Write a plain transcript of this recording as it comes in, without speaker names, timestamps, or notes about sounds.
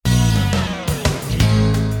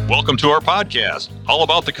Welcome to our podcast, All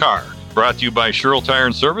About the Car. Brought to you by Sherrill Tire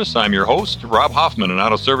and Service. I'm your host, Rob Hoffman, an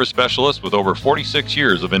auto service specialist with over 46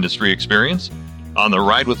 years of industry experience. On the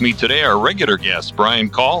ride with me today, our regular guest, Brian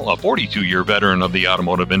Call, a 42-year veteran of the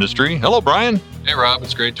automotive industry. Hello, Brian. Hey, Rob.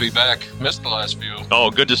 It's great to be back. Missed the last few.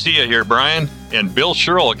 Oh, good to see you here, Brian. And Bill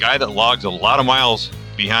Sherrill, a guy that logs a lot of miles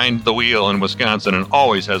behind the wheel in Wisconsin and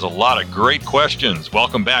always has a lot of great questions.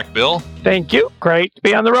 Welcome back, Bill. Thank you. Great to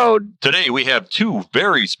be on the road. Today, we have two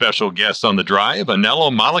very special guests on the drive,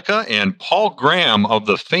 Anello, Mollica, and Paul Graham of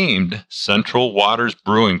the famed Central Waters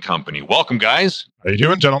Brewing Company. Welcome, guys. How you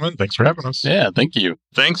doing, gentlemen? Thanks for having us. Yeah, thank you.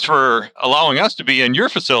 Thanks for allowing us to be in your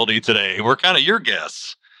facility today. We're kind of your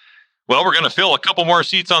guests. Well, we're going to fill a couple more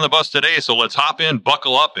seats on the bus today, so let's hop in,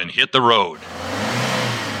 buckle up, and hit the road.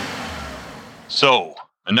 So,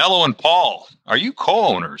 Anello and Paul, are you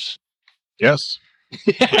co-owners? Yes.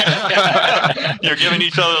 You're giving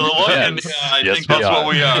each other the look, and I think that's what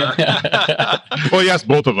we are. Well, yes,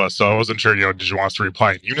 both of us. So I wasn't sure, did you want us to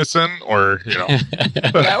reply in unison or,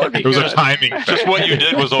 That would be it was good. a timing thing. Just what you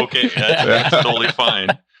did was okay. That's totally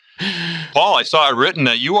fine. Paul, I saw it written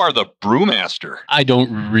that you are the brewmaster. I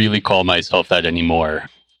don't really call myself that anymore.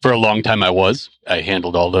 For a long time I was. I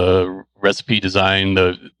handled all the recipe design,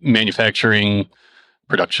 the manufacturing,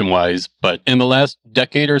 production-wise. But in the last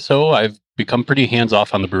decade or so, I've become pretty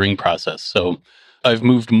hands-off on the brewing process. So I've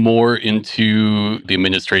moved more into the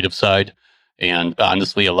administrative side and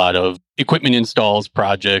honestly a lot of equipment installs,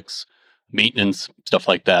 projects, maintenance, stuff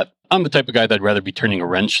like that. I'm the type of guy that'd rather be turning a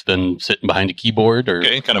wrench than sitting behind a keyboard. Or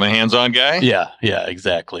Okay, kind of a hands-on guy? Yeah,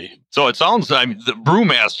 exactly. So it sounds, the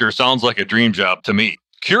brewmaster sounds like a dream job to me.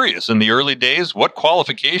 Curious, in the early days, what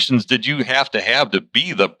qualifications did you have to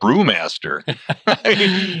be the brewmaster?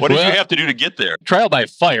 What did you have to do to get there? Trial by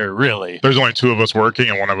fire, really. There's only two of us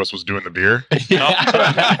working and one of us was doing the beer.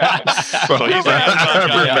 So he's a hands-on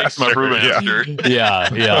guy, makes my brewmaster.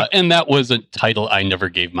 Yeah. And that was a title I never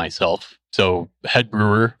gave myself. So head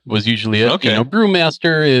brewer was usually it. Okay.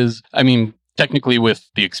 Brewmaster is, technically with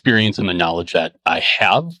the experience and the knowledge that I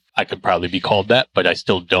have, I could probably be called that, but I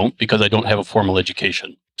still don't because I don't have a formal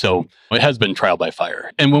education. So it has been trial by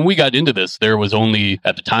fire. And when we got into this, there was only,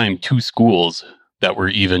 at the time, 2 schools that were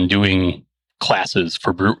even doing classes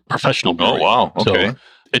for professional brewing. Oh, wow. Okay. So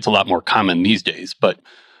it's a lot more common these days, but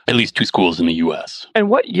at least 2 schools in the U.S. And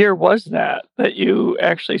what year was that you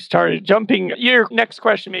actually started jumping? Your next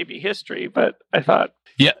question may be history, but I thought...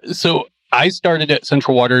 Yeah, so I started at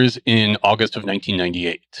Central Waters in August of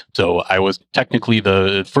 1998. So I was technically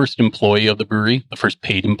the first employee of the brewery, the first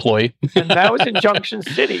paid employee. And that was in Junction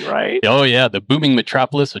City, right? Oh, yeah, the booming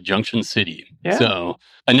metropolis of Junction City. Yeah. So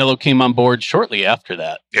Anello came on board shortly after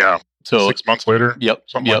that. Yeah. So 6 months later. Yep.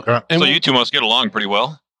 Something like that. And So you two must get along pretty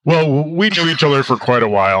well. Well, we knew each other for quite a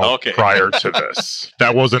while Okay. prior to this.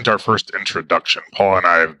 That wasn't our first introduction. Paul and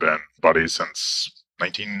I have been buddies since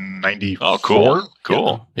 1994. Oh,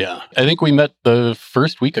 cool. Yeah. I think we met the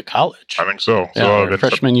first week of college. I think so. Yeah, So our it's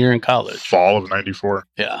freshman year in college. fall of 94.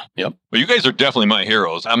 Yeah. Yep. Well, you guys are definitely my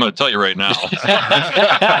heroes. I'm going to tell you right now.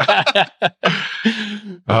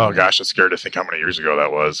 Oh, gosh, I'm scared to think how many years ago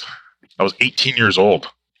that was. I was 18 years old.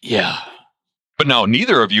 Yeah. But now,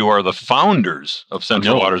 neither of you are the founders of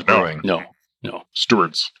Central Waters Brewing. No.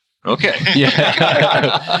 Stewards. Okay.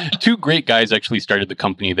 Yeah. 2 great guys actually started the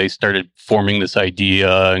company. They started forming this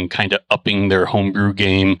idea and kind of upping their homebrew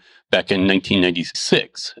game back in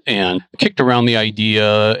 1996 and kicked around the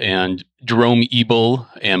idea. And Jerome Ebel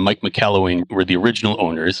and Mike McCalloway were the original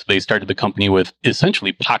owners. They started the company with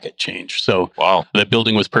essentially pocket change. So Wow. the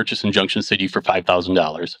building was purchased in Junction City for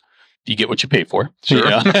 $5,000. You get what you pay for. Sure.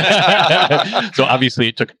 Yeah. So obviously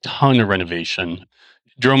it took a ton of renovation.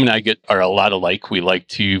 Jerome and I are a lot alike. We like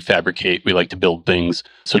to fabricate. We like to build things.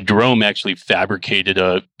 So Jerome actually fabricated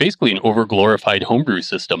basically an overglorified homebrew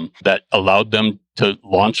system that allowed them to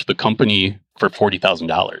launch the company for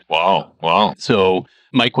 $40,000. Wow. So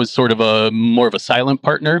Mike was sort of more of a silent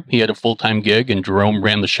partner. He had a full-time gig and Jerome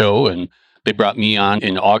ran the show, and they brought me on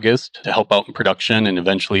in August to help out in production. And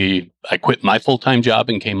eventually I quit my full-time job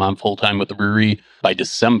and came on full-time with the brewery by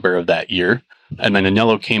December of that year. And then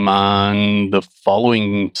Anello came on the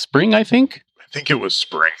following spring, I think. I think it was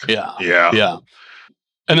spring. Yeah. Yeah.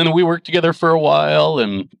 And then we worked together for a while,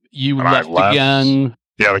 and you And I left left. again.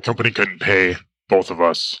 Yeah, the company couldn't pay both of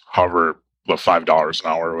us, however, the $5 an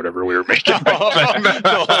hour or whatever we were making. Yeah.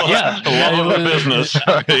 The love of the business.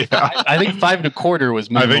 Yeah. I think $5.25 was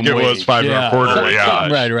minimum I think it was wage. $5.25, yeah.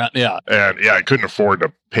 Something right around, yeah. And yeah, I couldn't afford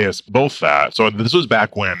to pay us both that. So this was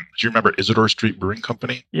back when, do you remember Isidore Street Brewing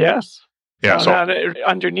Company? Yes. Yeah. So, Down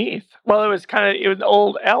underneath. Well, it was an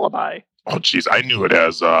old alibi. oh geez, I knew it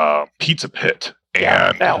as Pizza Pit Yeah,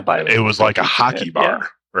 and down by the- it was like a hockey bar,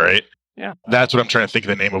 right? Yeah. That's what I'm trying to think of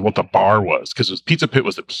the name of what the bar was, because it was Pizza Pit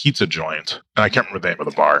was the pizza joint, and I can't remember the name of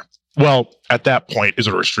the bar. Well, at that point,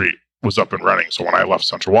 Isidore Street was up and running. So when I left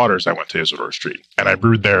Central Waters, I went to Isidore Street, and I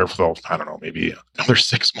brewed there for, I don't know, maybe another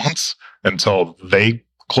 6 months until they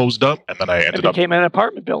closed up, and then I ended up became an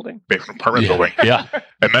apartment building. building. Yeah.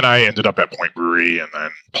 And then I ended up at Point Brewery, and then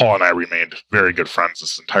Paul and I remained very good friends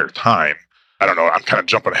this entire time. I don't know. I'm kind of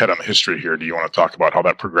jumping ahead on the history here. Do you want to talk about how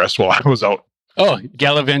that progressed while I was out Oh,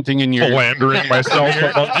 gallivanting in your... philandering myself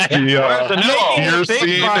amongst the beer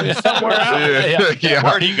scene? Somewhere else. Yeah.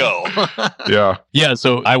 Where'd he go? Yeah. Yeah,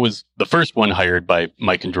 so I was the first one hired by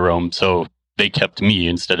Mike and Jerome, so they kept me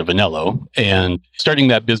instead of Anello. And starting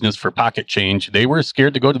that business for pocket change, they were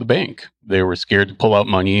scared to go to the bank. They were scared to pull out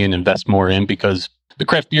money and invest more in, because the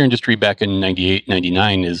craft beer industry back in 98,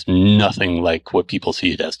 99 is nothing like what people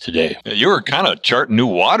see it as today. You were kind of charting new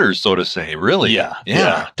waters, so to say, really.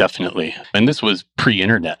 Yeah, definitely. And this was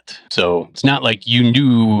pre-internet. So it's not like you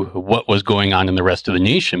knew what was going on in the rest of the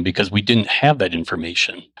nation, because we didn't have that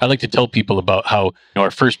information. I like to tell people about how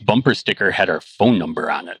our first bumper sticker had our phone number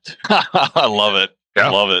on it. I love it. Yeah.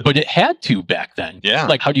 Love it. But it had to back then. Yeah.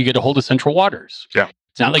 Like, how do you get a hold of Central Waters? Yeah.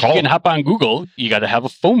 It's not like Call. you can hop on Google. You got to have a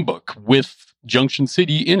phone book with Junction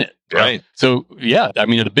City in it. Right. So, yeah, I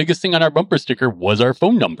mean, the biggest thing on our bumper sticker was our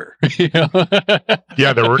phone number. Yeah,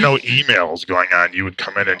 there were no emails going on. You would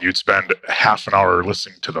come in and you'd spend half an hour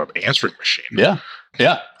listening to the answering machine.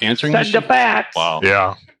 Yeah. Answering Send a machine. fax. Wow.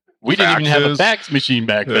 Yeah. We didn't even have a Faxes. fax machine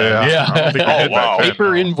back then. Yeah. I don't think we Oh, did wow. back then.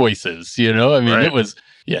 Paper invoices, I mean, Right. it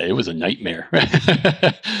was a nightmare.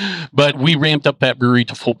 But we ramped up that brewery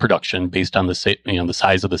to full production based on the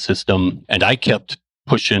size of the system. And I kept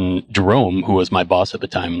pushing Jerome, who was my boss at the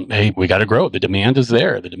time. Hey, we got to grow. The demand is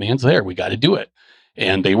there. The demand's there. We got to do it.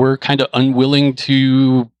 And they were kind of unwilling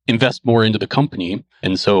to invest more into the company.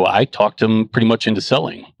 And so I talked them pretty much into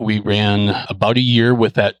selling. We ran about a year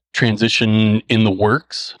with that transition in the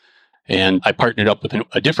works. And I partnered up with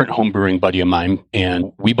a different home brewing buddy of mine,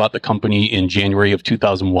 and we bought the company in January of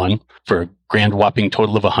 2001 for a grand whopping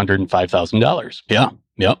total of $105,000.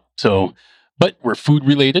 Yeah. So, but we're food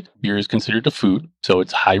related. Beer is considered a food, so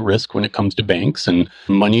it's high risk when it comes to banks. And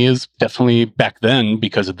money is definitely, back then,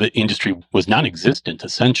 because of the industry was non-existent,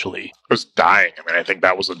 essentially. It was dying. I mean, I think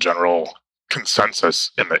that was a general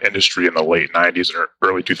consensus in the industry in the late 90s and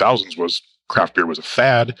early 2000s was craft beer was a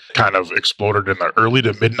fad, kind of exploded in the early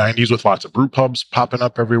to mid 90s with lots of brew pubs popping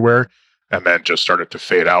up everywhere, and then just started to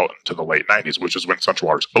fade out into the late 90s, which is when Central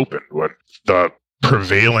Waters opened, when the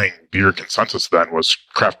prevailing beer consensus then was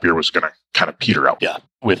craft beer was going to kind of peter out. Yeah,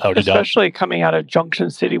 without a doubt. Especially coming out of Junction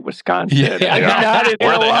City, Wisconsin. Yeah. I mean, not in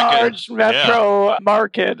Where a the heck large metro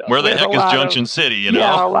market. Where the with heck a is lot Junction of, City,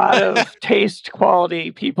 Yeah, a lot of taste,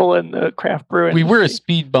 quality people in the craft brewing. We were a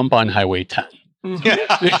speed bump on Highway 10. Yeah.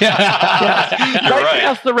 Yeah. You're right.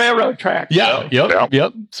 Past the railroad track.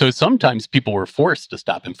 Yep. So sometimes people were forced to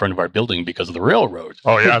stop in front of our building because of the railroad.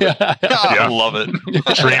 Oh, yeah. I love it.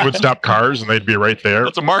 The train would stop cars and they'd be right there.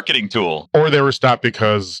 That's a marketing tool. Or they were stopped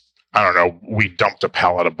because, I don't know, we dumped a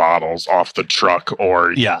pallet of bottles off the truck,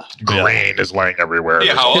 or grain is laying everywhere.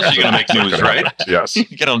 Yeah, how else are you going to make news, right? Yes.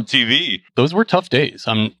 Get on TV. Those were tough days.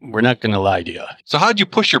 We're not going to lie to you. So how'd you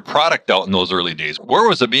push your product out in those early days? Where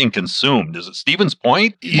was it being consumed? Is it Stevens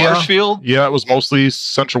Point? Marshfield? Yeah, it was mostly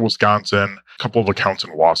central Wisconsin, a couple of accounts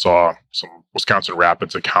in Wausau, some Wisconsin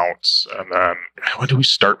Rapids accounts, and then when did we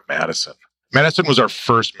start Madison? Madison was our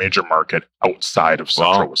first major market outside of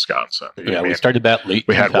central Wisconsin. Yeah, we started that late.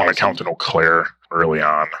 We had 2000. one account in Eau Claire early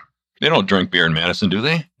on. They don't drink beer in Madison, do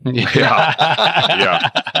they? Yeah.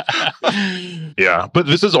 Yeah. But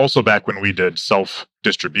this is also back when we did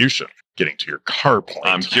self-distribution, getting to your car point.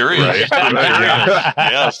 I'm curious. Right? I'm curious.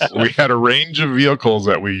 Yes. We had a range of vehicles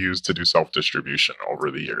that we used to do self-distribution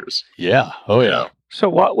over the years. Yeah. Oh, yeah. So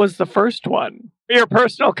what was the first one? Your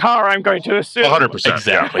personal car, I'm going to assume. 100%.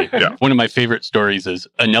 Exactly. Yeah. One of my favorite stories is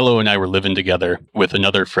Anello and I were living together with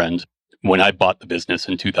another friend when I bought the business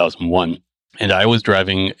in 2001. And I was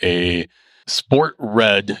driving a sport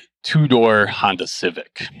red 2-door Honda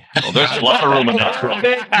Civic. Well, there's a lot of room in that truck.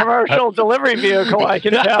 Big commercial delivery vehicle, I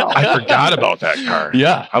can tell. I forgot about that car.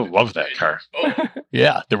 Yeah. I love that car.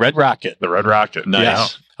 Yeah. The Red Rocket. The Red Rocket. Nice. Yeah.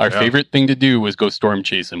 Our favorite thing to do was go storm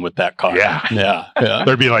chasing with that car. Yeah. Yeah.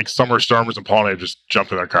 There'd be like summer stormers and Paul and I just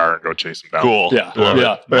jump in their car and go chase them down. Cool. Yeah. Love it.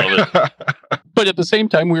 Yeah. Love it. But at the same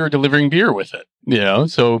time, we were delivering beer with it,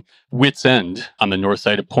 So Wits End on the north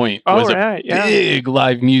side of Point was a big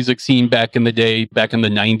live music scene back in the day, back in the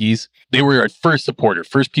 90s. They were our first supporter,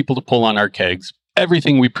 first people to pull on our kegs.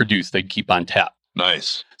 Everything we produced, they'd keep on tap.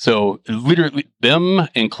 Nice. So literally, them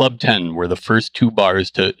and Club 10 were the first two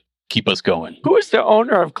bars to keep us going. Who was the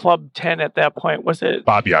owner of Club 10 at that point? Was it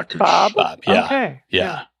Bob Yakush. Bob? Yeah. Okay.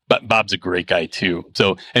 Yeah. But Bob's a great guy too.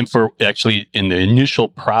 So, and for actually in the initial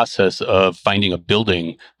process of finding a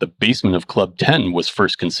building, the basement of Club 10 was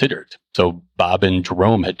first considered. So Bob and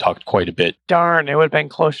Jerome had talked quite a bit. Darn, it would have been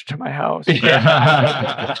closer to my house. Could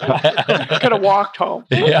have walked home.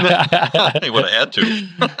 Yeah. They would have had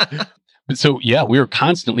to. So yeah, we were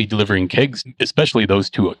constantly delivering kegs, especially those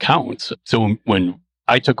two accounts. So when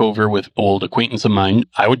I took over with old acquaintance of mine,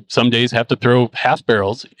 I would some days have to throw half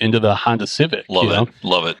barrels into the Honda Civic. Love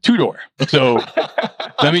it. Two-door. So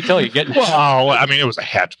let me tell you, Well, I mean, it was a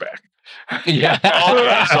hatchback. Yeah.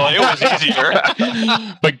 Okay, so it was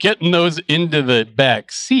easier. But getting those into the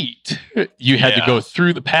back seat, you had to go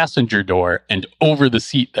through the passenger door and over the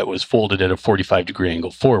seat that was folded at a 45-degree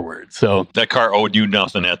angle forward. So That car owed you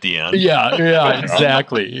nothing at the end. yeah,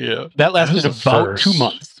 exactly. Yeah. That lasted about 2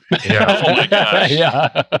 months. Yeah. Oh my gosh.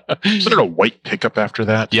 Yeah. Wasn't it a white pickup after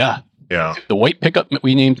that? Yeah. Yeah. The white pickup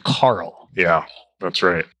we named Carl. Yeah. That's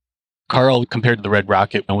right. Carl, compared to the Red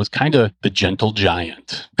Rocket, was kind of the gentle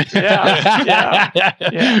giant. Yeah.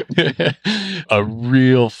 A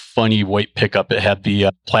real funny white pickup. It had the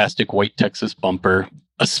plastic white Texas bumper,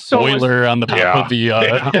 a spoiler on the top of the...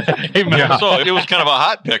 Yeah. So it was kind of a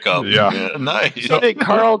hot pickup. Yeah. Nice. So did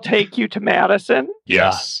Carl take you to Madison?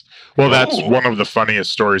 Yes. Well, that's one of the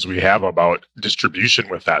funniest stories we have about distribution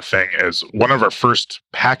with that thing is one of our first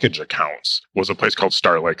package accounts was a place called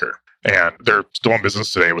Star Liquor. And they're still in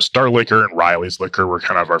business today. It was Star Liquor and Riley's Liquor were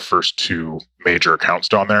kind of our first two major accounts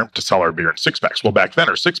down there to sell our beer in six-packs. Well, back then,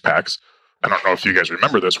 our six-packs, I don't know if you guys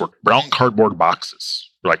remember this, were brown cardboard boxes.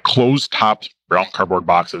 Like closed-topped brown cardboard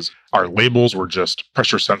boxes. Our labels were just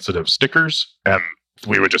pressure-sensitive stickers, and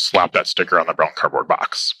we would just slap that sticker on the brown cardboard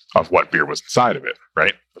box of what beer was inside of it,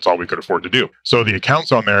 right? That's all we could afford to do. So the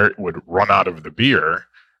accounts on there would run out of the beer,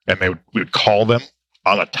 and we would call them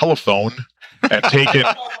on a telephone and take it.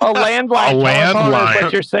 A landline telephone is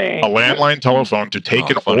what you're saying. A landline telephone to take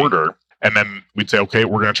an order. And then we'd say, okay,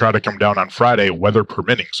 we're going to try to come down on Friday, weather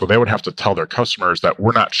permitting. So they would have to tell their customers that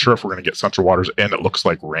we're not sure if we're going to get Central Waters and it looks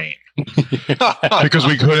like rain. Because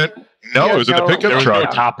we couldn't. No, it was in the pickup truck.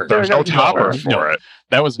 No topper. There was no topper for it.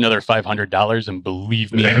 That was another $500, and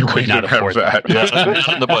believe me, I could not afford that.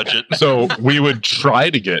 Not in the budget. So we would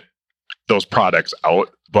try to get those products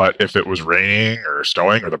out, but if it was raining or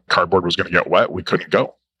snowing or the cardboard was going to get wet, we couldn't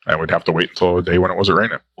go. And we'd have to wait until the day when it wasn't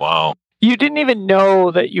raining. Wow. You didn't even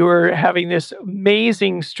know that you were having this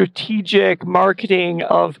amazing strategic marketing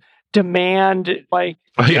of demand, like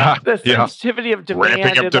the sensitivity of demand.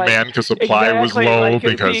 Ramping up demand because supply was low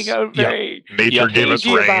because nature gave us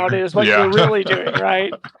rain. About it is what you're really doing,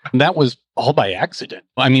 right? And that was all by accident.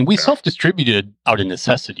 I mean, we self-distributed out of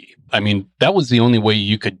necessity. I mean, that was the only way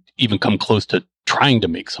you could even come close to trying to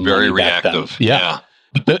make some money back then. Reactive. Yeah.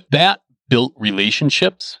 But that built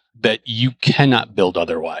relationships that you cannot build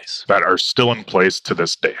otherwise. That are still in place to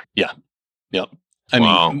this day. Yeah. Yep. I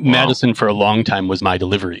mean, Madison for a long time was my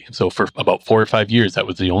delivery. So for about 4 or 5 years, that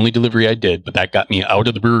was the only delivery I did. But that got me out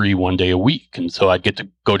of the brewery one day a week. And so I'd get to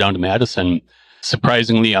go down to Madison.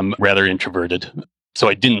 Surprisingly, I'm rather introverted. So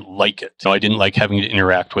I didn't like it. So I didn't like having to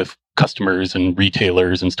interact with customers and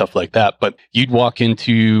retailers and stuff like that. But you'd walk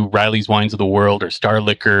into Riley's Wines of the World or Star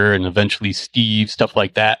Liquor and eventually Steve, stuff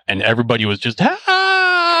like that. And everybody was just,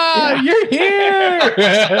 you're here.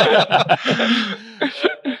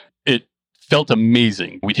 It felt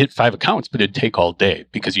amazing. We'd hit 5 accounts, but it'd take all day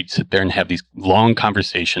because you'd sit there and have these long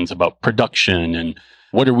conversations about production and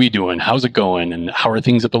what are we doing? How's it going? And how are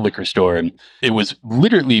things at the liquor store? And it was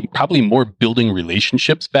literally probably more building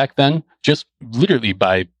relationships back then, just literally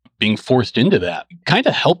by being forced into that. Kind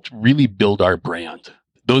of helped really build our brand.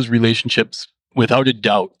 Those relationships, without a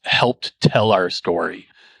doubt, helped tell our story.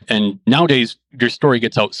 And nowadays, your story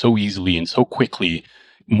gets out so easily and so quickly.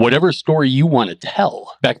 Whatever story you want to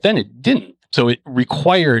tell, back then it didn't. So it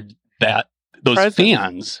required that those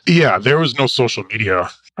fans. Yeah, there was no social media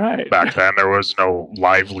back then. There was no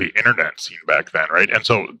lively internet scene back then, right? And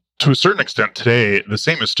so to a certain extent today, the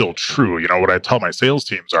same is still true. You know, what I tell my sales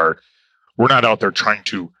teams are, we're not out there trying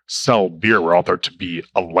to sell beer. We're out there to be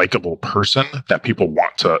a likable person that people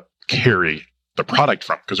want to carry the product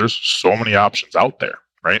from because there's so many options out there,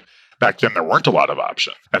 right? Back then, there weren't a lot of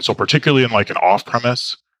options. And so particularly in like an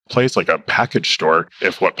off-premise place, like a package store,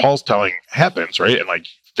 if what Paul's telling happens, right? And like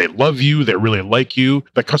they love you, they really like you,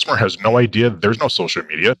 the customer has no idea. There's no social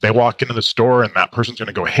media. They walk into the store and that person's going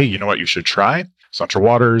to go, hey, you know what you should try? Central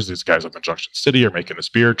Waters, these guys up in Junction City are making this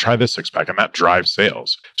beer. Try this 6-pack, and that drives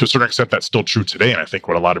sales. To a certain extent, that's still true today. And I think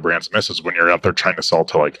what a lot of brands miss is when you're out there trying to sell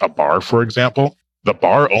to like a bar, for example, the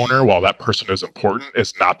bar owner, while that person is important,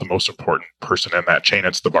 is not the most important person in that chain.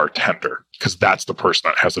 It's the bartender, because that's the person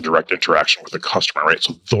that has the direct interaction with the customer, right?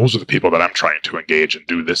 So those are the people that I'm trying to engage and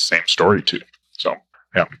do this same story to. So,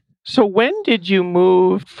 yeah. So when did you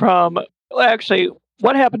move from, actually,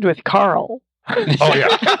 what happened with Carl? Oh, yeah.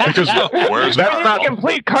 Because Where's that's not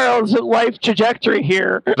complete Carl's life trajectory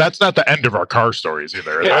here. That's not the end of our car stories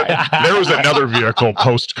either. There was another vehicle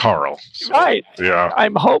post Carl. So, Right. Yeah.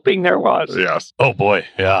 I'm hoping there was. Yes. Oh boy,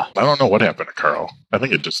 yeah. I don't know what happened to Carl. I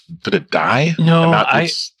think did it die? No,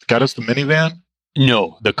 It's got us the minivan?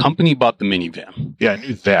 No, the company bought the minivan Yeah, I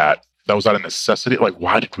knew that. That was out of necessity. Like,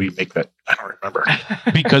 why did we make that? I don't remember.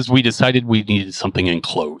 because we decided we needed something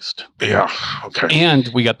enclosed. Yeah. Okay. And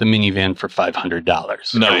we got the minivan for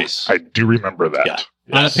 $500. Nice. I do remember that. Yeah.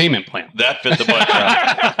 On a payment plan. That fit the budget.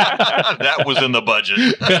 That was in the budget.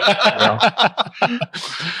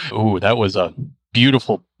 Ooh, that was a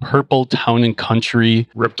beautiful purple town and country.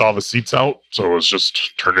 Ripped all the seats out, so it was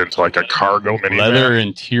just turned into like a cargo minivan. Leather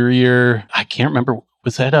interior. I can't remember.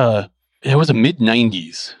 It was a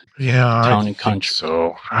mid-90s. Yeah, Town I and country. think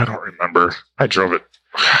so. I don't remember. I drove it.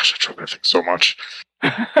 Gosh, I drove that thing so much.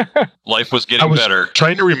 Life was I getting was better.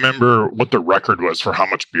 trying to remember what the record was for how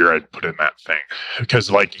much beer I'd put in that thing.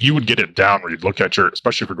 Because like you would get it down where you'd look at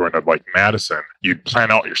especially if you're going to like Madison, you'd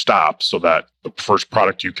plan out your stops so that the first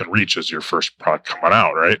product you can reach is your first product coming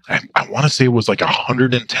out, right? I want to say it was like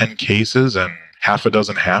 110 cases and half a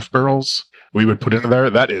dozen half barrels we would put into there.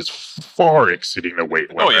 That is far exceeding the weight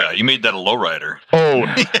limit. Oh, yeah. You made that a lowrider. Oh,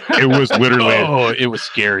 it was literally It was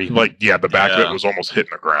scary. like, yeah, the back of it was almost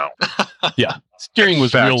hitting the ground. Yeah. Steering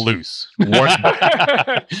was Fact. real loose. One,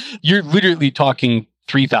 You're literally talking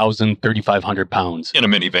 3,000, 3,500 pounds In a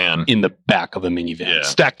minivan. in the back of a minivan. Yeah.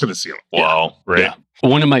 stacked to the ceiling. Wow. Right? Yeah.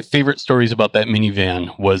 One of my favorite stories about that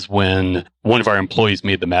minivan was when one of our employees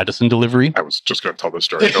made the Madison delivery. I was just going to tell this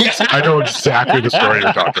story. I know exactly the story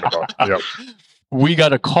you're talking about. Yep. We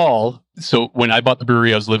got a call. So when I bought the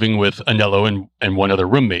brewery, I was living with Anello and one other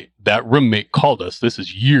roommate. That roommate called us. This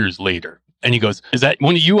is years later. And he goes, "Is that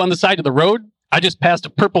one of you on the side of the road? I just passed a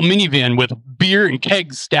purple minivan with beer and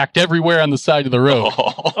kegs stacked everywhere on the side of the road."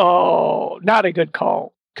 Oh, not a good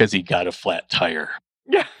call. Because he got a flat tire.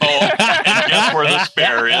 And guess where the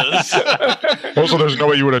spare is? Also, there's no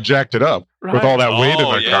way you would have jacked it up with all that weight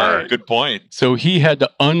in the car. Good point. So he had to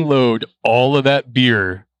unload all of that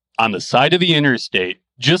beer on the side of the interstate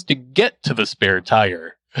just to get to the spare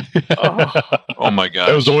tire. Oh my God.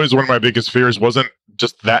 That was always one of my biggest fears. Wasn't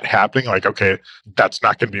just that happening. Like, okay, that's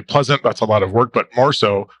not going to be pleasant. That's a lot of work. But more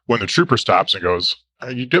so when the trooper stops and goes,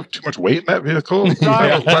 "You do have too much weight in that vehicle?" I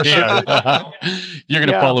have a question. You're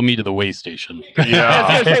going to follow me to the way station. I was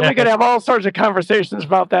going to say we could have all sorts of conversations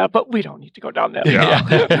about that, but we don't need to go down that.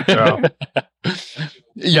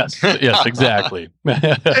 Yes, exactly.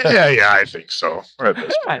 Yeah, I think so. At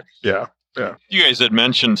this point. Yeah. You guys had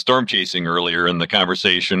mentioned storm chasing earlier in the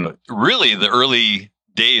conversation. Really, the early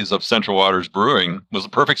days of Central Waters Brewing was a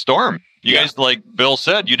perfect storm. You guys, like Bill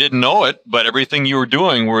said, you didn't know it, but everything you were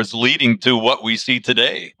doing was leading to what we see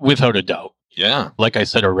today. Without a doubt. Yeah. Like I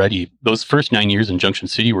said already, those first 9 years in Junction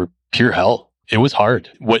City were pure hell. It was hard.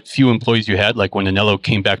 What few employees you had, like when Anello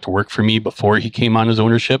came back to work for me before he came on his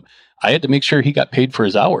ownership, I had to make sure he got paid for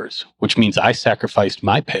his hours, which means I sacrificed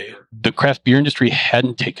my pay. The craft beer industry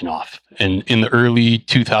hadn't taken off. And in the early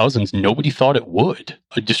 2000s, nobody thought it would.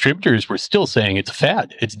 Distributors were still saying it's a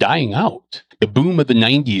fad. It's dying out. The boom of the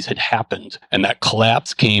 90s had happened, and that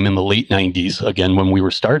collapse came in the late 90s, again, when we were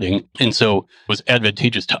starting. And so it was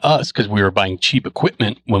advantageous to us because we were buying cheap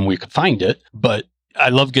equipment when we could find it. But I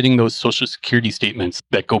love getting those Social Security statements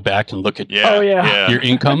that go back and look at your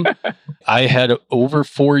income. I had over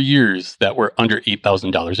 4 years that were under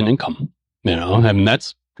 $8,000 in income. I mean,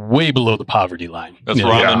 that's way below the poverty line. That's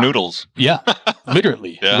ramen noodles. Yeah,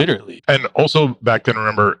 literally. And also back then,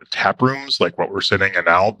 remember tap rooms, like what we're sitting in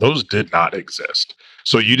now, those did not exist.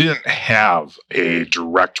 So you didn't have a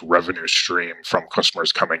direct revenue stream from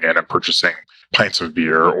customers coming in and purchasing pints of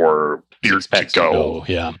beer or beer to go.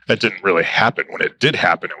 Yeah. That didn't really happen. When it did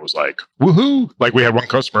happen, it was like, woohoo. Like we had one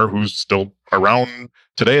customer who's still around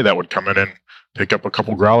today that would come in and pick up a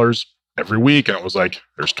couple growlers every week. And it was like,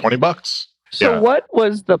 there's $20. So what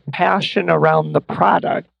was the passion around the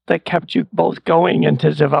product that kept you both going and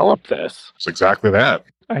to develop this? It's exactly that.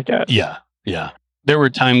 I guess. Yeah. There were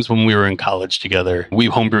times when we were in college together. We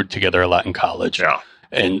homebrewed together a lot in college. Yeah.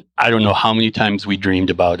 And I don't know how many times we dreamed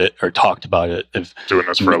about it or talked about it. Of doing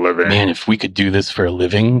this for a living. Man, if we could do this for a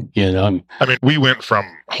living, I mean, we went from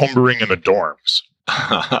homebrewing in the dorms,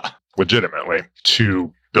 legitimately,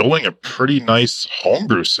 to building a pretty nice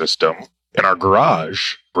homebrew system in our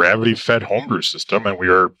garage, gravity-fed homebrew system, and we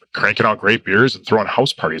were cranking out great beers and throwing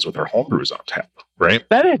house parties with our homebrews on tap, right?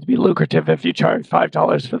 That had to be lucrative if you charged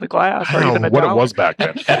 $5 for the glass, or even what $1. it was back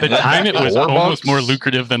then. At the time, it was $4. almost more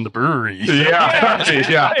lucrative than the brewery.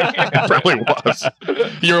 Yeah, it probably was.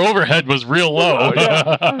 Your overhead was real low.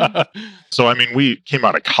 So, I mean, we came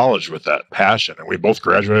out of college with that passion, and we both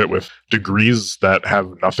graduated with degrees that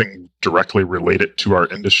have nothing directly related to our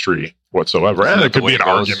industry whatsoever. And it could be an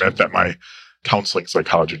argument that my counseling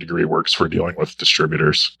psychology degree works for dealing with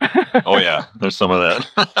distributors. Oh, yeah. There's some of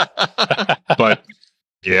that. But,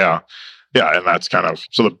 yeah, and that's kind of...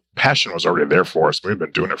 So the passion was already there for us. We've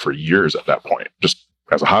been doing it for years at that point, just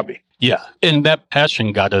as a hobby. Yeah, and that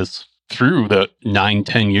passion got us through the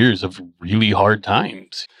 9-10 years of really hard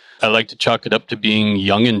times. I like to chalk it up to being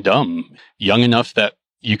young and dumb. Young enough that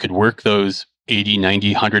you could work those 80,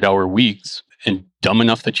 90, 100-hour weeks, and dumb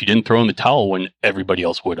enough that you didn't throw in the towel when everybody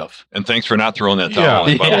else would have. And thanks for not throwing that towel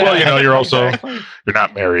in. Well, you're also... You're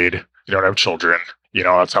not married. You don't have children.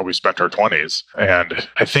 That's how we spent our 20s. And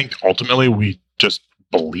I think ultimately we just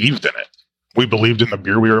believed in it. We believed in the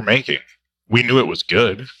beer we were making. We knew it was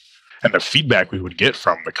good. And the feedback we would get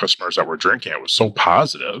from the customers that were drinking it was so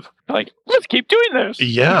positive. Like, let's keep doing this.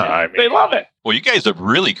 Yeah, I mean, they love it. Well, you guys have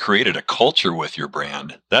really created a culture with your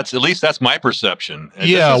brand. That's my perception.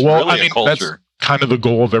 Yeah, well, really a culture. That's kind of the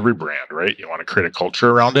goal of every brand, right? You want to create a culture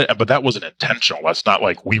around it, but that wasn't intentional. That's not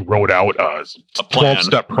like we wrote out a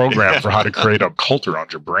 12-step program for how to create a culture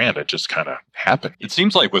around your brand. It just kind of happened. It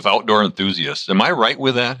seems like with outdoor enthusiasts. Am I right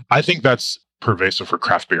with that? I think that's pervasive for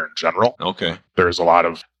craft beer in general. Okay. There's a lot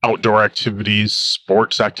of outdoor activities,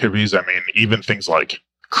 sports activities. I mean, even things like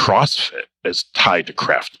CrossFit is tied to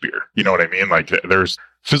craft beer. You know what I mean? Like there's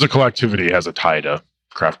physical activity has a tie to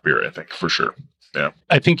craft beer, I think, for sure. Yeah.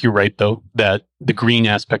 I think you're right, though, that the green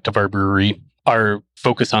aspect of our brewery, our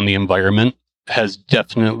focus on the environment, has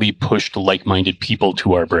definitely pushed like-minded people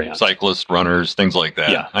to our brand. Cyclists, runners, things like that.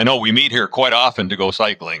 Yeah. I know we meet here quite often to go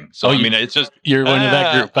cycling. So, I mean, it's just... You're one of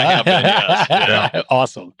that group. I have been, yes. Yeah.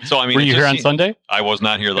 Awesome. So, I mean... Were you here on Sunday? I was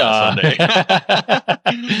not here last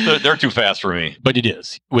Sunday. They're too fast for me. But it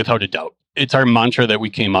is, without a doubt. It's our mantra that we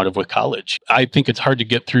came out of with college. I think it's hard to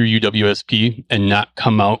get through UWSP and not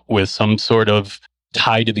come out with some sort of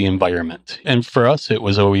tie to the environment. And for us, it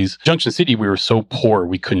was always Junction City. We were so poor,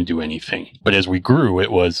 we couldn't do anything. But as we grew, it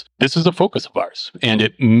was, this is a focus of ours. And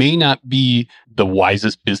it may not be the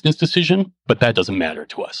wisest business decision, but that doesn't matter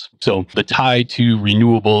to us. So the tie to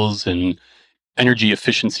renewables and energy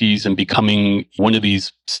efficiencies and becoming one of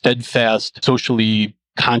these steadfast, socially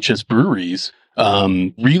conscious breweries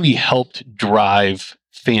really helped drive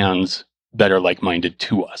fans that are like-minded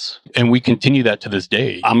to us. And we continue that to this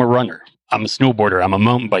day. I'm a runner. I'm a snowboarder. I'm a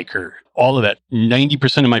mountain biker. All of that.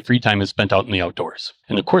 90% of my free time is spent out in the outdoors.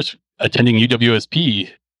 And of course, attending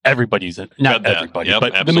UWSP, everybody's, not everybody, yep,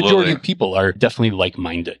 but absolutely. The majority of people are definitely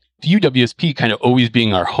like-minded. The UWSP kind of always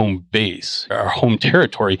being our home base, our home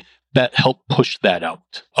territory, that helped push that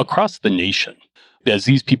out across the nation. As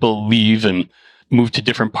these people leave and move to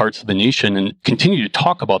different parts of the nation and continue to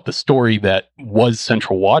talk about the story that was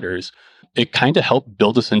Central Waters, it kind of helped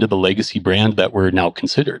build us into the legacy brand that we're now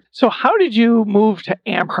considered. So how did you move to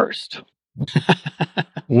Amherst?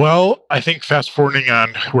 Well, I think fast forwarding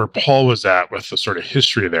on where Paul was at with the sort of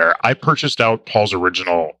history there, I purchased out Paul's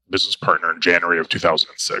original business partner in January of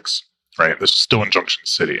 2006, right? This is still in Junction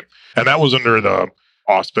City. And that was under the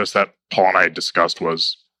auspice that Paul and I discussed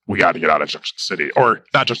was, we got to get out of Junction City. Or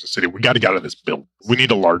not Junction City, we got to get out of this building. We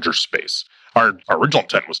need a larger space. Our original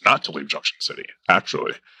intent was not to leave Junction City,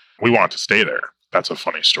 actually. We wanted to stay there. That's a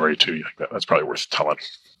funny story, too. That's probably worth telling.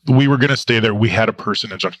 We were going to stay there. We had a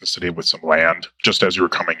person in Junction City with some land just as you were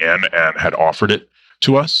coming in and had offered it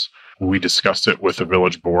to us. We discussed it with the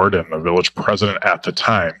village board, and the village president at the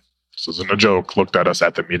time, this isn't a joke, looked at us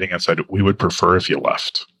at the meeting and said, we would prefer if you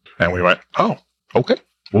left. And we went, oh, okay,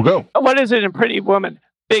 we'll go. What is it in Pretty Woman?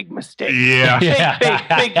 Big mistake. Yeah.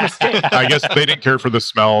 Big mistake. I guess they didn't care for the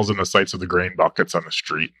smells and the sights of the grain buckets on the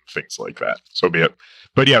street and things like that. So be it.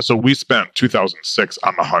 But yeah, so we spent 2006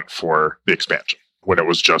 on the hunt for the expansion when it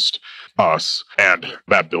was just us. And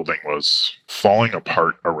that building was falling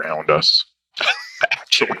apart around us.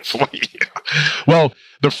 Actually. Well,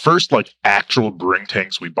 the first actual brewing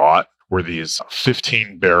tanks we bought were these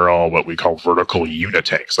 15-barrel, what we call vertical unit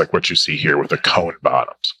tanks, like what you see here with the cone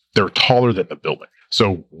bottoms. They're taller than the building.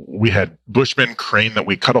 So we had Bushman crane that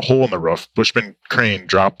we cut a hole in the roof. Bushman crane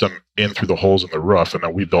dropped them in through the holes in the roof. And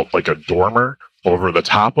then we built like a dormer over the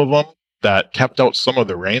top of them that kept out some of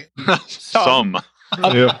the rain. Some.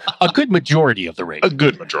 A good majority of the rain. A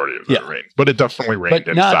good majority of the rain. But it definitely rained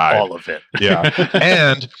but inside. Not all of it. Yeah.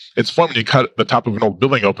 And it's fun when you cut the top of an old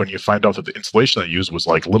building open, you find out that the insulation they used was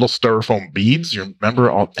like little styrofoam beads. You remember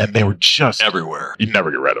all, and they were just everywhere. You'd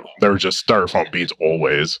never get rid of them. They were just styrofoam beads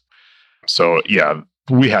always. So yeah,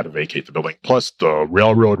 we had to vacate the building. Plus the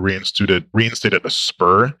railroad reinstated the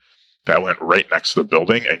spur that went right next to the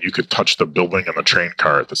building, and you could touch the building and the train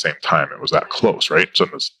car at the same time. It was that close, right? So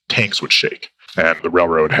the tanks would shake. And the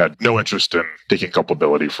railroad had no interest in taking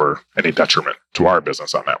culpability for any detriment to our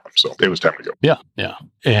business on that one. So it was time to go. Yeah.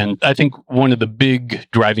 And I think one of the big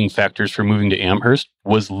driving factors for moving to Amherst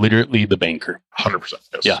was literally the banker. 100%.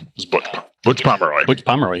 Yes. Yeah. It was Butch Pomeroy. Butch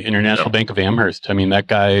Pomeroy, International Bank of Amherst. I mean, that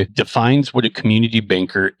guy defines what a community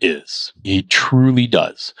banker is. He truly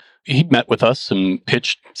does. He met with us and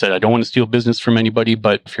pitched, said, I don't want to steal business from anybody,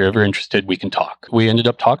 but if you're ever interested, we can talk. We ended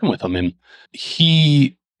up talking with him, and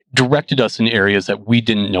he directed us in areas that we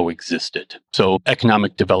didn't know existed. So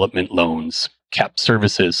economic development loans, cap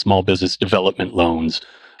services, small business development loans,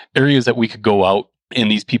 areas that we could go out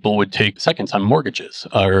and these people would take seconds on mortgages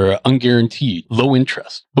or unguaranteed, low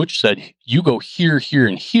interest. Butch said, you go here, here,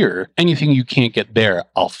 and here. Anything you can't get there,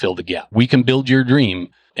 I'll fill the gap. We can build your dream.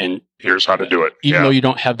 And here's how to do it. Even though you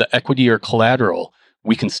don't have the equity or collateral,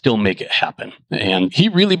 we can still make it happen. And he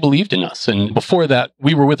really believed in us. And before that,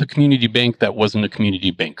 we were with a community bank that wasn't a community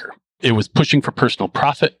banker. It was pushing for personal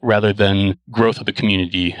profit rather than growth of the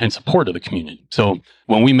community and support of the community. So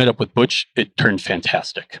when we met up with Butch, it turned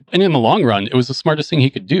fantastic. And in the long run, it was the smartest thing he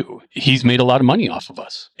could do. He's made a lot of money off of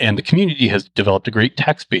us. And the community has developed a great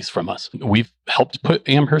tax base from us. We've helped put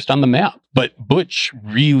Amherst on the map. But Butch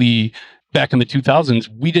really, back in the 2000s,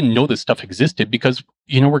 we didn't know this stuff existed because,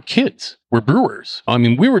 we're kids. We're brewers. I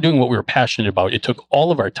mean, we were doing what we were passionate about. It took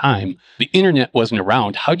all of our time. The internet wasn't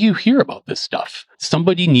around. How do you hear about this stuff?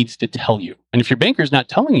 Somebody needs to tell you. And if your banker's not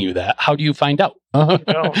telling you that, how do you find out?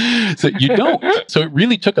 So you don't. So it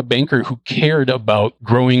really took a banker who cared about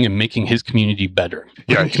growing and making his community better.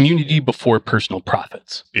 Yeah. Community before personal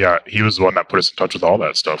profits. Yeah. He was the one that put us in touch with all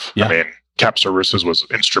that stuff. Yeah. I mean, Cap Services was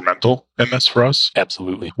instrumental in this for us.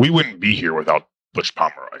 Absolutely. We wouldn't be here without Butch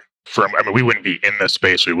Pomeroy. We wouldn't be in this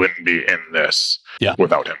space. We wouldn't be in this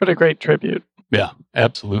without him. What a great tribute. Yeah,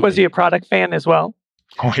 absolutely. Was he a product fan as well?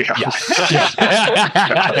 Oh, yeah. Yes.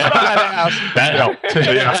 That helped.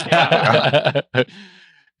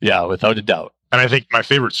 Yeah, without a doubt. And I think my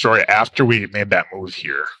favorite story, after we made that move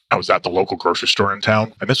here, I was at the local grocery store in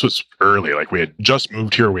town. And this was early. Like, we had just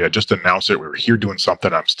moved here. We had just announced it. We were here doing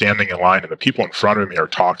something. I'm standing in line, and the people in front of me are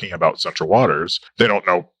talking about Central Waters. They don't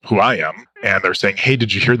know who I am. And they're saying, hey,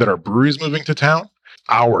 did you hear that our brewery's moving to town?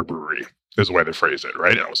 Our brewery is the way they phrase it,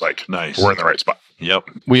 right? And I was like, nice. We're in the right spot. Yep.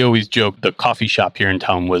 We always joke the coffee shop here in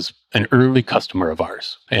town was an early customer of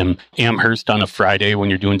ours. And Amherst on a Friday when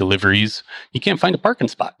you're doing deliveries, you can't find a parking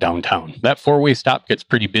spot downtown. That 4-way stop gets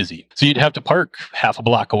pretty busy. So you'd have to park half a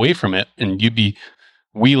block away from it, and you'd be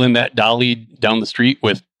wheeling that dolly down the street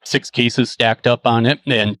with 6 cases stacked up on it,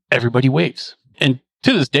 and everybody waves. And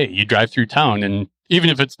to this day, you drive through town, and even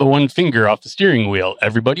if it's the one finger off the steering wheel,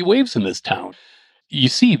 everybody waves in this town. You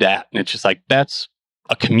see that, and it's just like, that's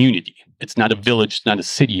a community. It's not a village, it's not a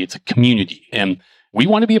city, it's a community. And we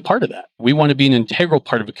want to be a part of that. We want to be an integral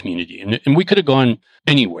part of a community. And we could have gone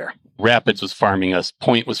anywhere. Rapids was farming us,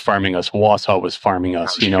 Point was farming us, Wausau was farming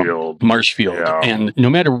us, Marshfield. Yeah. And no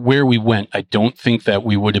matter where we went, I don't think that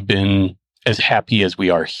we would have been as happy as we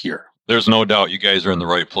are here. There's no doubt you guys are in the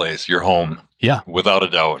right place. You're home. Yeah. Without a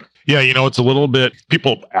doubt. Yeah, it's a little bit,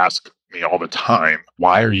 people ask me all the time,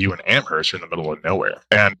 why are you in Amherst? You're in the middle of nowhere.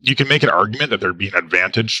 And you can make an argument that there'd be an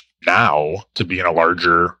advantage now to be in a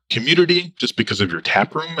larger community just because of your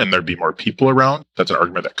tap room and there'd be more people around. That's an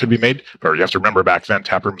argument that could be made. But you have to remember, back then,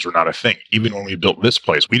 tap rooms were not a thing. Even when we built this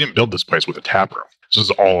place, we didn't build this place with a tap room. This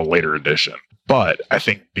is all a later addition. But I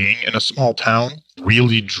think being in a small town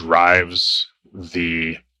really drives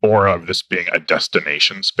the aura of this being a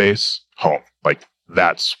destination space home. Like,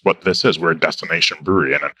 that's what this is. We're a destination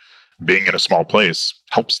brewery, and being in a small place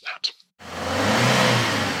helps that.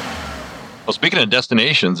 Well, speaking of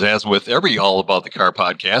destinations, as with every All About the Car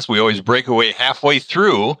podcast, we always break away halfway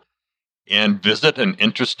through and visit an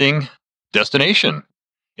interesting destination.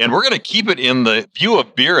 And we're going to keep it in the view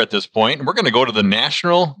of beer at this point. And we're going to go to the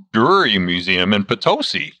National Brewery Museum in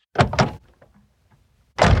Potosi.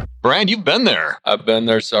 Brian, you've been there. I've been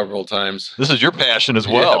there several times. This is your passion as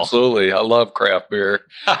well. Yeah, absolutely. I love craft beer.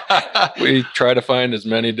 We try to find as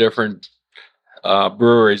many different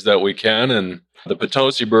breweries that we can. And the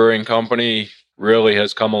Potosi Brewing Company really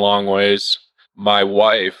has come a long ways. My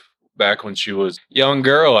wife, back when she was a young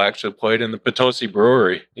girl, actually played in the Potosi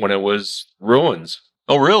Brewery when it was ruins.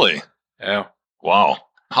 Oh, really? Yeah. Wow.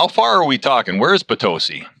 How far are we talking? Where's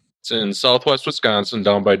Potosi? It's in southwest Wisconsin,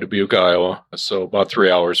 down by Dubuque, Iowa. So about 3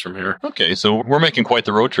 hours from here. Okay, so we're making quite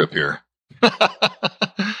the road trip here.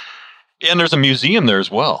 And there's a museum there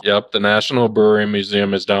as well. Yep, the National Brewery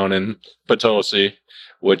Museum is down in Potosi,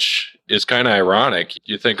 which is kind of ironic.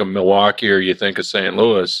 You think of Milwaukee or you think of St.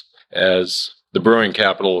 Louis as the brewing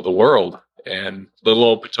capital of the world. And little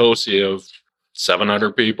old Potosi of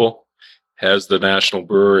 700 people has the National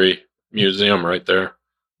Brewery Museum right there.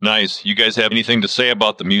 Nice. You guys have anything to say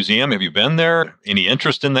about the museum? Have you been there? Any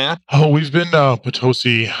interest in that? Oh, we've been to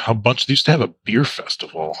Potosi a bunch. They used to have a beer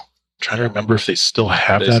festival. Trying to remember if they still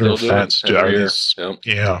have that or if that's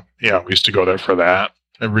yeah. We used to go there for that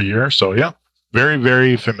every year. So yeah, very,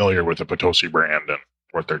 very familiar with the Potosi brand and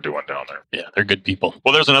what they're doing down there. Yeah, they're good people.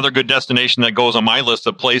 Well, there's another good destination that goes on my list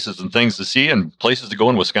of places and things to see and places to go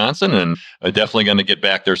in Wisconsin, and I'm definitely going to get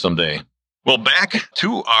back there someday. Well, back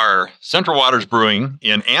to our Central Waters Brewing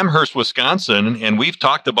in Amherst, Wisconsin, and we've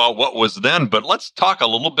talked about what was then, but let's talk a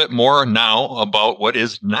little bit more now about what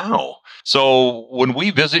is now. So when we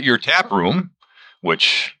visit your tap room,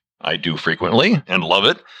 which I do frequently and love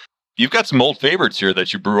it, you've got some old favorites here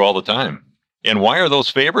that you brew all the time. And why are those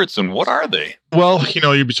favorites and what are they? Well,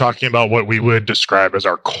 you'd be talking about what we would describe as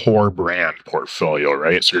our core brand portfolio,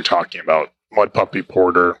 right? So you're talking about Mud Puppy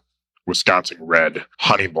Porter, Wisconsin Red,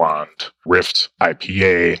 Honey Blonde, Rift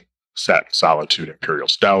IPA, Satin Solitude Imperial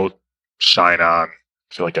Stout, Shine On.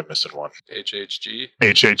 I feel like I'm missing one.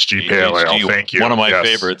 HHG Pale Ale. Thank you. One of my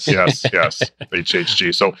favorites. Yes.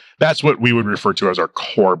 HHG. So that's what we would refer to as our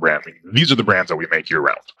core brand. These are the brands that we make year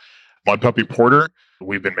round. Mud Puppy Porter,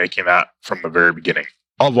 we've been making that from the very beginning.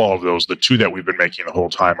 Of all of those, the two that we've been making the whole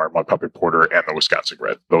time are Mud Puppy Porter and the Wisconsin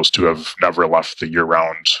Red. Those two have never left the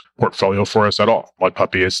year-round portfolio for us at all. Mud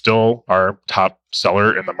Puppy is still our top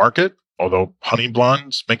seller in the market, although Honey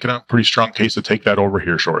Blonde's making a pretty strong case to take that over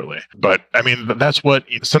here shortly. But, that's what,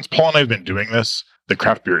 since Paul and I have been doing this, the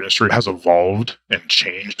craft beer industry has evolved and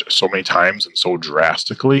changed so many times and so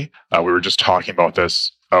drastically. We were just talking about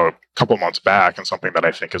this a couple months back, and something that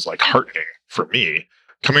I think is heartening for me,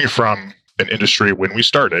 coming from an industry when we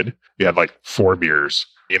started, we had 4 beers.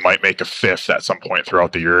 You might make a 5th at some point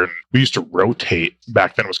throughout the year. And we used to rotate.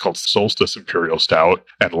 Back then it was called Solstice Imperial Stout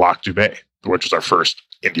and Lac du Bay, which was our first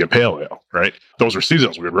India Pale Ale, right? Those were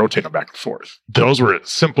seasons. We would rotate them back and forth. Those were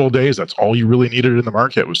simple days. That's all you really needed in the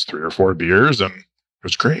market was 3 or 4 beers, and it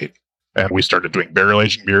was great. And we started doing barrel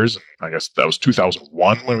aging beers. And I guess that was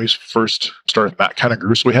 2001 when we first started. That kind of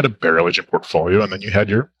grew. So we had a barrel aging portfolio, and then you had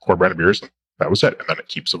your core brand of beers. And that was it. And then it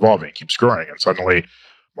keeps evolving, keeps growing. And suddenly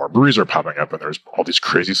more breweries are popping up and there's all these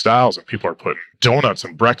crazy styles and people are putting donuts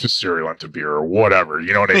and breakfast cereal into beer or whatever.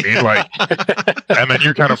 You know what I mean? And then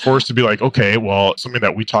you're kind of forced to be okay, well, something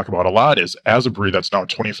that we talk about a lot is as a brewery that's now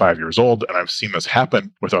 25 years old, and I've seen this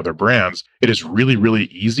happen with other brands, it is really, really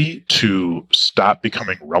easy to stop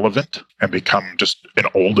becoming relevant and become just an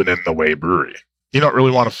old and in the way brewery. You don't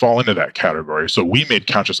really want to fall into that category. So we made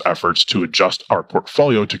conscious efforts to adjust our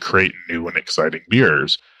portfolio to create new and exciting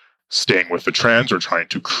beers, staying with the trends or trying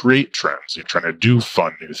to create trends. You're trying to do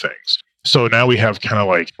fun new things. So now we have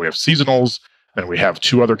we have seasonals, and we have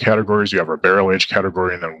 2 other categories. You have our barrel age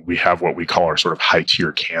category, and then we have what we call our sort of high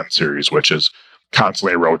tier can series, which is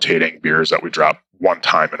constantly rotating beers that we drop one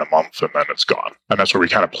time in a month and then it's gone. And that's where we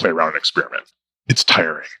kind of play around and experiment. It's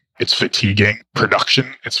tiring. It's fatiguing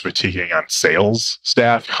production. It's fatiguing on sales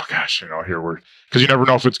staff. Oh gosh, because you never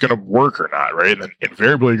know if it's going to work or not, right? And then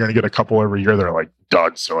invariably you're going to get a couple every year that are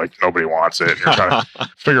duds. So nobody wants it. And you're trying to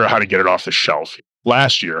figure out how to get it off the shelf.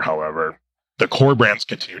 Last year, however, the core brands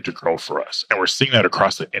continued to grow for us. And we're seeing that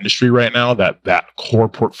across the industry right now, that core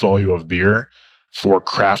portfolio of beer for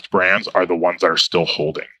craft brands are the ones that are still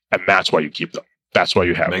holding. And that's why you keep them. That's why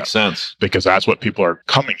you have Makes sense. Because that's what people are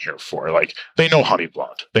coming here for. They know Honey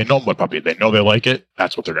Blonde. They know Mud Puppy. They know they like it.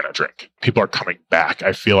 That's what they're going to drink. People are coming back,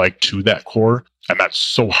 I feel to that core. And that's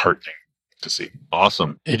so heartening to see.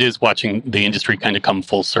 Awesome. It is watching the industry kind of come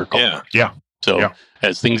full circle. Yeah. So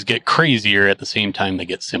as things get crazier, at the same time, they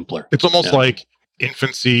get simpler. It's almost like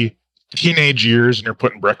infancy, teenage years, and you're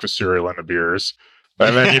putting breakfast cereal in the beers.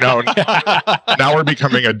 And then, now we're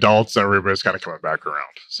becoming adults and everybody's kind of coming back around.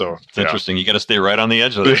 So it's interesting. You got to stay right on the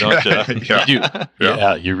edge of it, don't you? You do.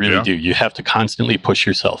 Yeah, you really do. You have to constantly push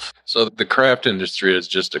yourself. So the craft industry has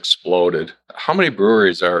just exploded. How many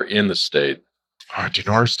breweries are in the state? Do you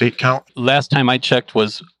know our state count? Last time I checked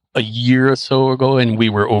was a year or so ago, and we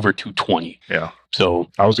were over 220. Yeah. So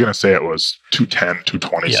I was going to say it was 210,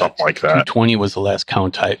 220, something like that. 220 was the last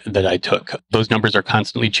count that I took. Those numbers are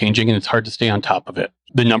constantly changing, and it's hard to stay on top of it.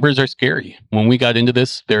 The numbers are scary. When we got into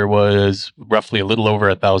this, there was roughly a little over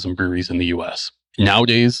 1,000 breweries in the U.S.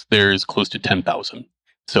 Nowadays, there's close to 10,000.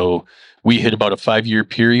 So we hit about a 5-year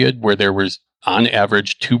period where there was, on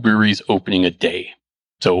average, 2 breweries opening a day.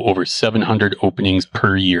 So over 700 openings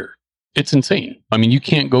per year. It's insane. I mean, you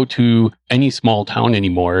can't go to any small town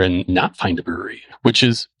anymore and not find a brewery, which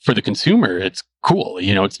is, for the consumer, it's cool.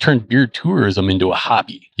 It's turned beer tourism into a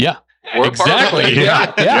hobby. Yeah, exactly.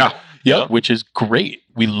 Yeah, which is great.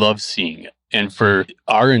 We love seeing it. And for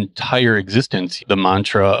our entire existence, the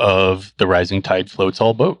mantra of the rising tide floats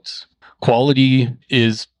all boats. Quality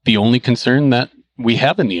is the only concern that we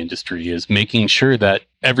have in the industry, is making sure that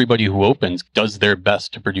everybody who opens does their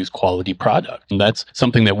best to produce quality product. And that's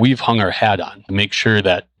something that we've hung our hat on, to make sure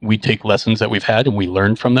that we take lessons that we've had and we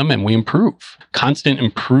learn from them and we improve. Constant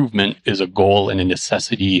improvement is a goal and a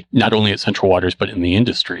necessity, not only at Central Waters, but in the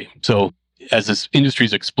industry. So as this industry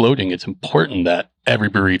is exploding, it's important that every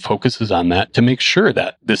brewery focuses on that to make sure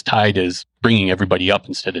that this tide is bringing everybody up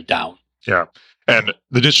instead of down. Yeah. And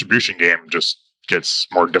the distribution game just gets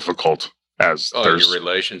more difficult as there's your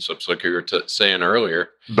relationships, like you were saying earlier.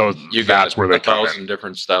 That's where they come in. 1,000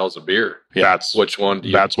 different styles of beer. Yeah. That's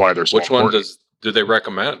why they're so Which important. one do they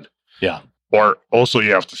recommend? Yeah. Or also,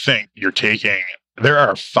 you have to think there are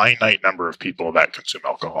a finite number of people that consume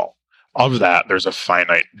alcohol. Of that, there's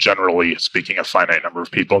generally speaking, a finite number of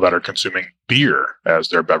people that are consuming beer as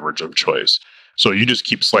their beverage of choice. So you just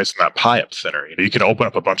keep slicing that pie up thinner. You can open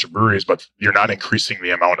up a bunch of breweries, but you're not increasing the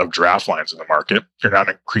amount of draft lines in the market. You're not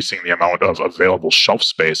increasing the amount of available shelf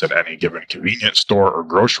space at any given convenience store or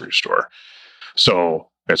grocery store. So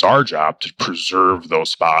it's our job to preserve those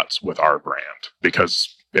spots with our brand,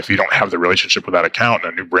 because if you don't have the relationship with that account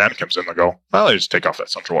and a new brand comes in, they'll go, well, I just take off that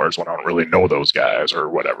Central Waters one. I don't really know those guys or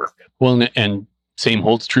whatever. Well, and same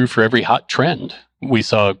holds true for every hot trend. We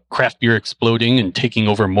saw craft beer exploding and taking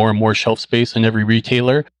over more and more shelf space in every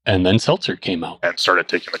retailer. And then seltzer came out. And started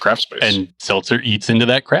taking the craft space. And seltzer eats into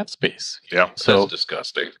that craft space. Yeah. So that's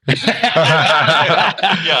disgusting. Yeah,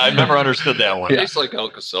 I never understood that one. It tastes like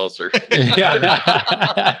Alka-Seltzer.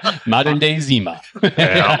 Modern day Zima.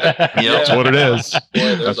 That's what it is.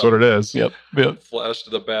 Boy, that's what it is. Yep. Flash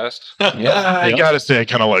to the best. Yeah, I gotta say, I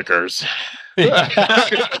kind of like ours.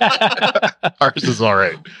 Ours is all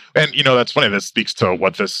right. And, that's funny. This speaks to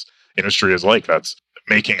what this industry is like. That's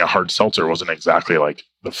making a hard seltzer wasn't exactly like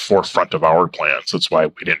the forefront of our plans. That's why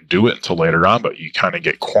we didn't do it until later on, but you kind of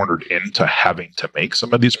get cornered into having to make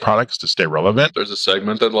some of these products to stay relevant. There's a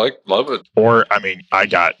segment that love it. Or, I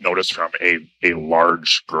got notice from a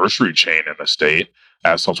large grocery chain in the state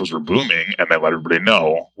as seltzers were booming, and they let everybody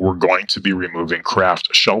know, we're going to be removing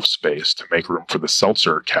craft shelf space to make room for the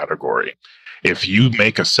seltzer category. If you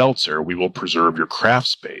make a seltzer, we will preserve your craft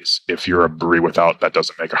space. If you're a brewery that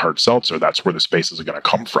doesn't make a hard seltzer, that's where the space is going to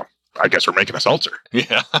come from. I guess we're making a seltzer.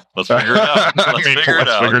 Yeah, let's figure it out. Let's figure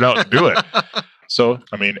it out and do it. So,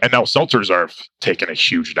 and now seltzers are taking a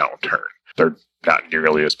huge downturn. They're not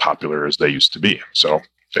nearly as popular as they used to be. So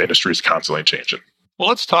the industry is constantly changing. Well,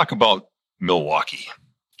 let's talk about Milwaukee.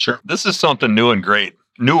 Sure. This is something new and great.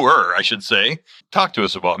 Newer, I should say. Talk to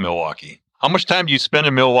us about Milwaukee. How much time do you spend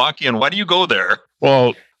in Milwaukee, and why do you go there?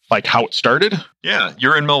 Well, like how it started? Yeah,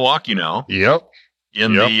 you're in Milwaukee now. Yep.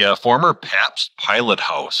 In the former Pabst Pilot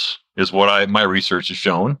House is what my research has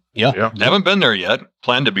shown. Yeah. Haven't been there yet.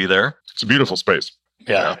 Plan to be there. It's a beautiful space.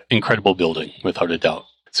 Yeah. Incredible building, without a doubt.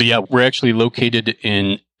 So yeah, we're actually located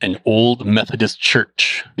in an old Methodist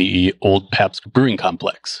church, the old Pabst Brewing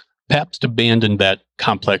Complex. Pabst abandoned that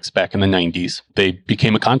complex back in the 90s. They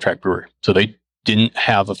became a contract brewer. So they didn't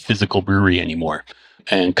have a physical brewery anymore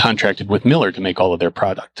and contracted with Miller to make all of their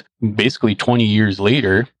product. Basically, 20 years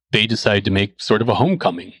later, they decided to make sort of a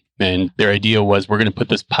homecoming. And their idea was, we're going to put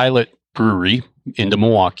this pilot brewery into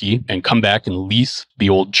Milwaukee and come back and lease the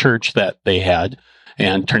old church that they had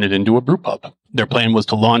and turn it into a brew pub. Their plan was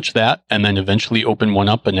to launch that and then eventually open one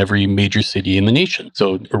up in every major city in the nation.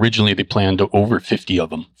 So originally they planned over 50 of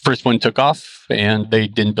them. First one took off and they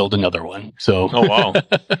didn't build another one. So, oh, wow.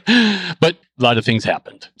 But a lot of things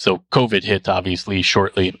happened. So COVID hit, obviously,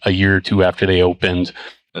 shortly, a year or two after they opened.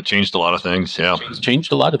 That changed a lot of things, yeah.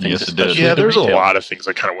 Changed a lot of things. Yes, it did. Yeah, there's a lot of things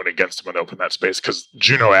that kind of went against them when they opened that space, because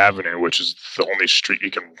Juneau Avenue, which is the only street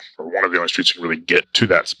or one of the only streets you can really get to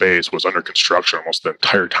that space, was under construction almost the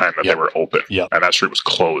entire time that they were open. Yep. And that street was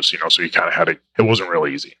closed, so you kind of had it wasn't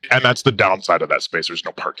really easy. And that's the downside of that space. There's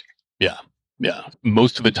no parking. Yeah. Yeah.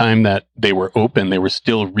 Most of the time that they were open, they were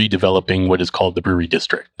still redeveloping what is called the brewery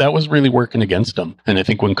district. That was really working against them. And I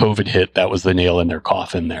think when COVID hit, that was the nail in their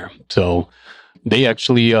coffin there. So they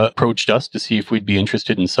actually approached us to see if we'd be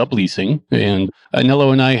interested in subleasing. And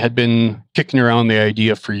Anello and I had been kicking around the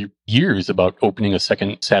idea for years about opening a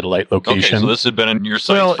second satellite location. Okay, so this had been in your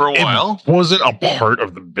sights for a while? It wasn't a part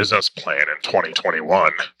of the business plan in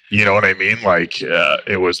 2021. You know what I mean? Like,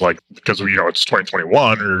 it was like, because, it's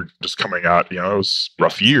 2021 or just coming out, it was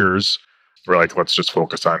rough years. We're like, let's just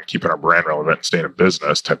focus on keeping our brand relevant and staying in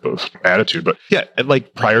business type of attitude. But yeah, and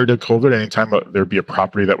like prior to COVID, anytime there'd be a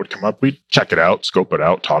property that would come up, we'd check it out, scope it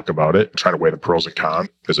out, talk about it, try to weigh the pros and cons.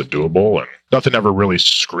 Is it doable? And nothing ever really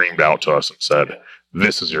screamed out to us and said,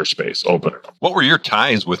 this is your space, open it. What were your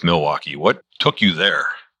ties with Milwaukee? What took you there?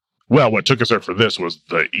 Well, what took us there for this was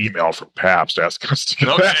the email from Pabst asking us to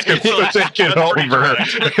get back and take it over.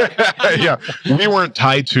 Yeah, we weren't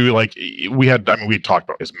tied to, like, we talked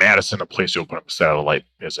about, is Madison a place to open up a satellite?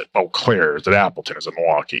 Is it Eau Claire? Is it Appleton? Is it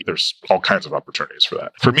Milwaukee? There's all kinds of opportunities for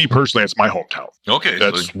that. For me personally, it's my hometown. Okay.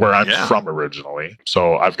 That's where I'm from originally.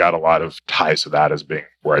 So I've got a lot of ties to that as being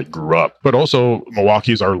where I grew up. But also,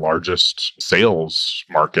 Milwaukee is our largest sales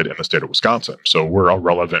market in the state of Wisconsin. So we're a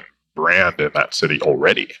relevant brand in that city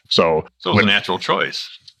already. So it was a natural choice.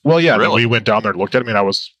 Well, yeah, really? We went down there and looked at it. I mean, I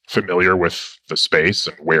was familiar with the space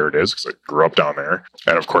and where it is because I grew up down there.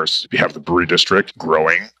 And of course, you have the brewery district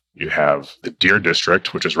growing. You have the Deer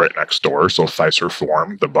district, which is right next door. So Fiserv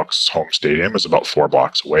Forum, the Bucks home stadium, is about 4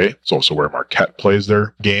 blocks away. It's also where Marquette plays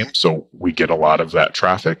their game. So we get a lot of that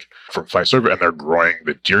traffic from Fiserv, and they're growing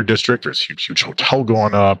the Deer district. There's a huge hotel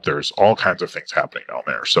going up. There's all kinds of things happening down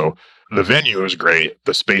there. So the venue is great.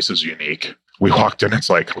 The space is unique. We walked in, it's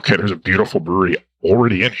like, okay, there's a beautiful brewery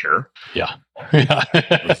already in here. Yeah.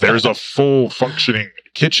 There's a full functioning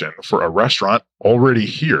kitchen for a restaurant already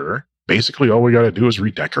here. Basically, all we got to do is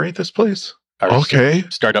redecorate this place. Our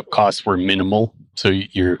startup costs were minimal. So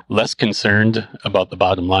you're less concerned about the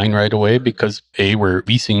bottom line right away because A, we're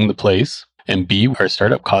leasing the place. And B, our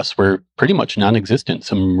startup costs were pretty much non-existent.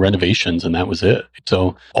 Some renovations and that was it.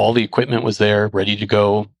 So all the equipment was there, ready to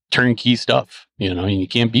go. Turnkey stuff, and you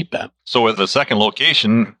can't beat that. So with the second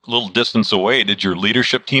location, a little distance away, did your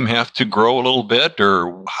leadership team have to grow a little bit,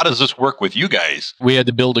 or how does this work with you guys? We had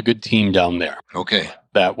to build a good team down there. Okay.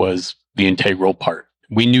 That was the integral part.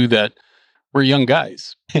 We knew that we're young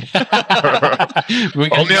guys. Only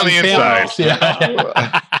on the inside.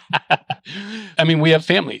 Yeah. I mean, we have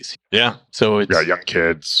families. Yeah. So it's... We got young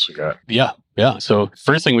kids. Yeah. So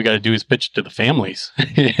first thing we got to do is pitch to the families.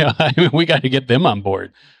 We got to get them on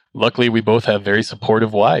board. Luckily, we both have very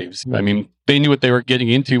supportive wives. I mean, they knew what they were getting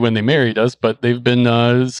into when they married us, but they've been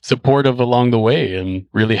supportive along the way and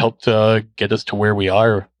really helped get us to where we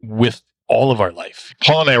are with all of our life.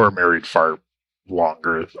 Paul and I were married far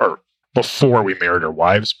longer, or before we married our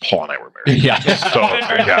wives, Paul and I were married. Yeah. So,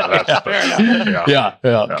 that's fair enough. Yeah.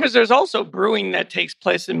 Because there's also brewing that takes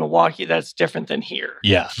place in Milwaukee that's different than here.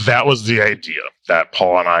 Yeah. That was the idea that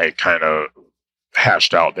Paul and I kind of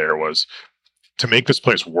hashed out there was, to make this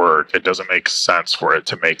place work, it doesn't make sense for it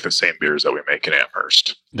to make the same beers that we make in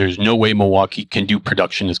Amherst. There's no way Milwaukee can do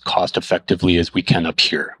production as cost effectively as we can up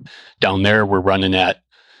here. Down there, we're running at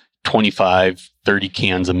 25, 30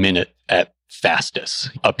 cans a minute at fastest.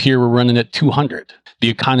 Up here, we're running at 200. The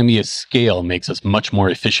economy of scale makes us much more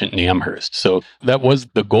efficient in Amherst. So that was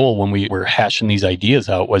the goal when we were hashing these ideas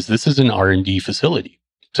out, was this is an R&D facility.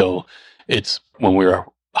 So it's, when we were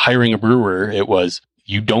hiring a brewer, it was,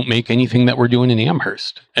 you don't make anything that we're doing in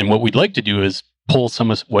Amherst. And what we'd like to do is pull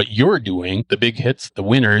some of what you're doing, the big hits, the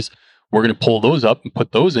winners, we're going to pull those up and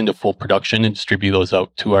put those into full production and distribute those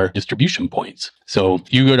out to our distribution points. So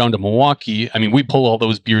you go down to Milwaukee, I mean, we pull all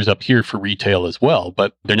those beers up here for retail as well,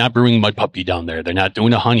 but they're not brewing Mud Puppy down there. They're not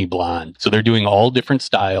doing a honey blonde. So they're doing all different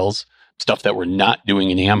styles, stuff that we're not doing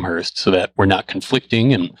in Amherst, so that we're not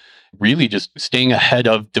conflicting and really just staying ahead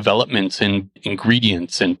of developments in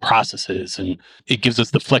ingredients and processes. And it gives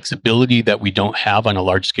us the flexibility that we don't have on a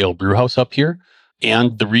large scale brew house up here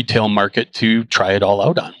and the retail market to try it all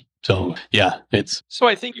out on. So, yeah, it's... So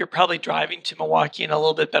I think you're probably driving to Milwaukee in a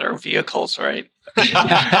little bit better vehicles, right? This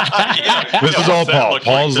is all Paul.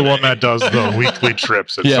 Paul's the one that does the weekly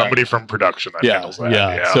trips. It's somebody from production that handles that.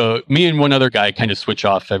 Yeah. So me and one other guy kind of switch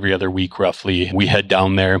off every other week, roughly. We head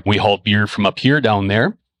down there. We haul beer from up here down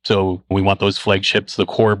there. So we want those flagships, the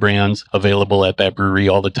core brands available at that brewery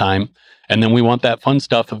all the time. And then we want that fun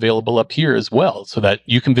stuff available up here as well, so that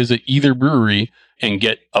you can visit either brewery and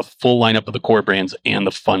get a full lineup of the core brands and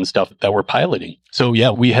the fun stuff that we're piloting. So yeah,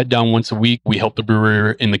 we head down once a week. We help the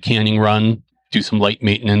brewer in the canning run. do some light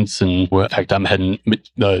maintenance. And in fact, I'm heading,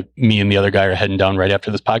 me and the other guy are heading down right after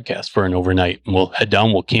this podcast for an overnight. And we'll head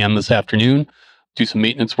down, we'll cam this afternoon, do some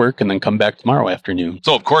maintenance work, and then come back tomorrow afternoon.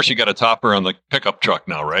 So, of course, you got a topper on the pickup truck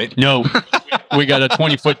now, right? No, we got a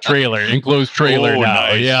 20-foot trailer, enclosed trailer now.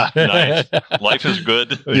 Nice. Yeah. Nice. Life is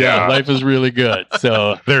good. Yeah, life is really good.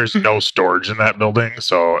 So there's no storage in that building,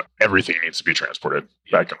 so everything needs to be transported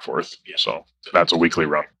back and forth. So that's a weekly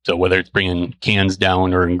run. So whether it's bringing cans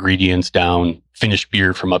down or ingredients down, finished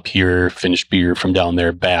beer from up here, finished beer from down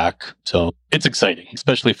there back. So it's exciting,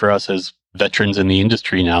 especially for us as veterans in the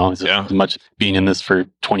industry now. As much being in this for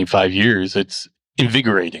 25 years, it's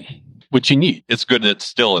invigorating, which you need. It's good that it's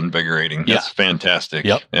still invigorating. Yeah. It's fantastic.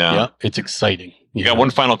 Yep. Yeah. Yep. It's exciting. You got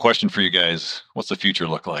one final question for you guys. What's the future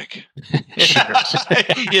look like?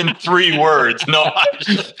 In 3 words. No.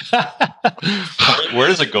 Where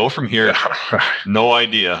does it go from here? No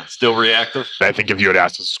idea. Still reactive? I think if you had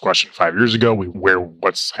asked us this question 5 years ago,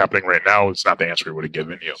 what's happening right now, it's not the answer we would have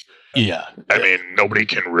given you. Yeah. I mean, nobody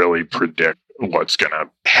can really predict what's going to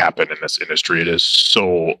happen in this industry. It is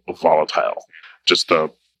so volatile, just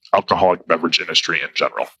the alcoholic beverage industry in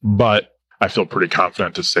general. But I feel pretty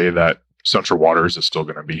confident to say that Central Waters is still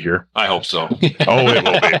going to be here. I hope so. Oh, it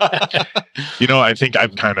will be. I think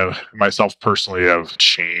I've kind of, myself personally, have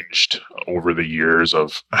changed over the years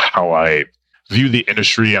of how I view the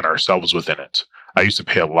industry and ourselves within it. I used to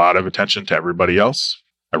pay a lot of attention to everybody else.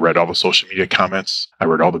 I read all the social media comments. I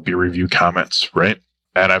read all the beer review comments, right?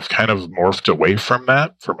 And I've kind of morphed away from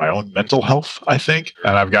that for my own mental health, I think.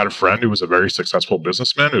 And I've got a friend who was a very successful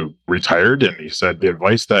businessman who retired, and he said the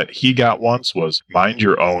advice that he got once was mind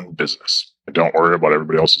your own business and don't worry about what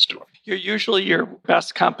everybody else is doing. You're usually your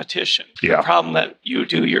best competition. Yeah. The problem that you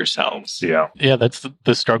do yourselves. Yeah. Yeah, that's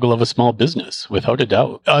the struggle of a small business, without a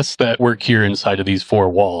doubt. Us that work here inside of these 4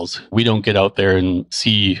 walls, we don't get out there and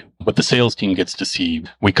see what the sales team gets to see.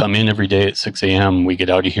 We come in every day at 6 a.m. We get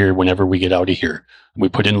out of here whenever we get out of here. We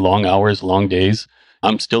put in long hours, long days.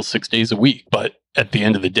 I'm still 6 days a week. But at the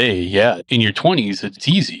end of the day, in your 20s, it's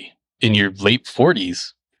easy. In your late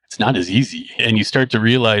 40s, it's not as easy. And you start to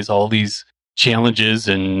realize all these challenges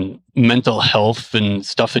and mental health and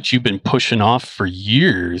stuff that you've been pushing off for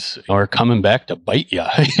years are coming back to bite you.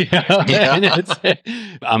 I'm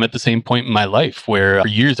at the same point in my life where for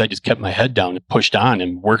years I just kept my head down and pushed on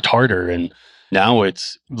and worked harder. And now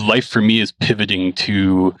it's life for me is pivoting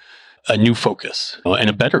to a new focus and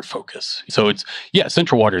a better focus. So it's,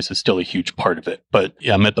 Central Waters is still a huge part of it. But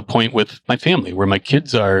I'm at the point with my family where my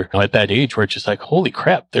kids are at that age where it's just like, holy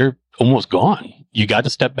crap, they're almost gone. You got to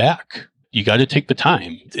step back. You got to take the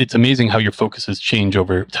time. It's amazing how your focuses change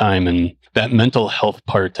over time. And that mental health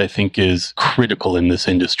part, I think, is critical in this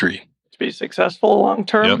industry. To be successful long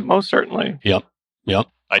term, Yep. most certainly. Yep.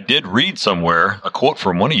 I did read somewhere a quote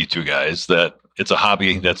from one of you two guys that it's a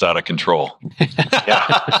hobby that's out of control.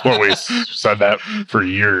 Well, we said that for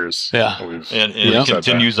years. Yeah. And it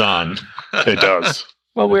continues on. It does.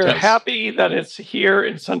 Well, we're does. happy that it's here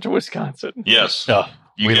in central Wisconsin. Yes.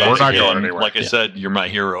 We're not going anywhere. Like I said, you're my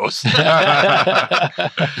heroes. Well,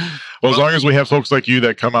 as long as we have folks like you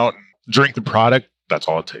that come out and drink the product, that's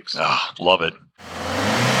all it takes. Love it.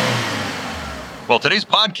 Well, today's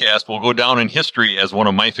podcast will go down in history as one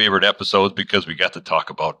of my favorite episodes because we got to talk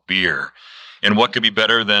about beer. And what could be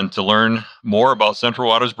better than to learn more about Central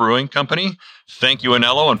Waters Brewing Company? Thank you,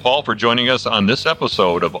 Anello and Paul, for joining us on this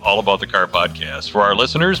episode of All About the Car podcast. For our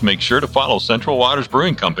listeners, make sure to follow Central Waters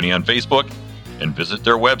Brewing Company on Facebook and visit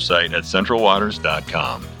their website at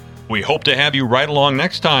centralwaters.com. We hope to have you right along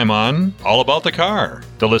next time on All About the Car.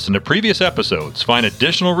 To listen to previous episodes, find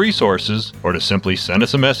additional resources, or to simply send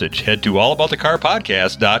us a message, head to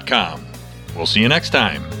allaboutthecarpodcast.com. We'll see you next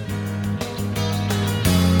time.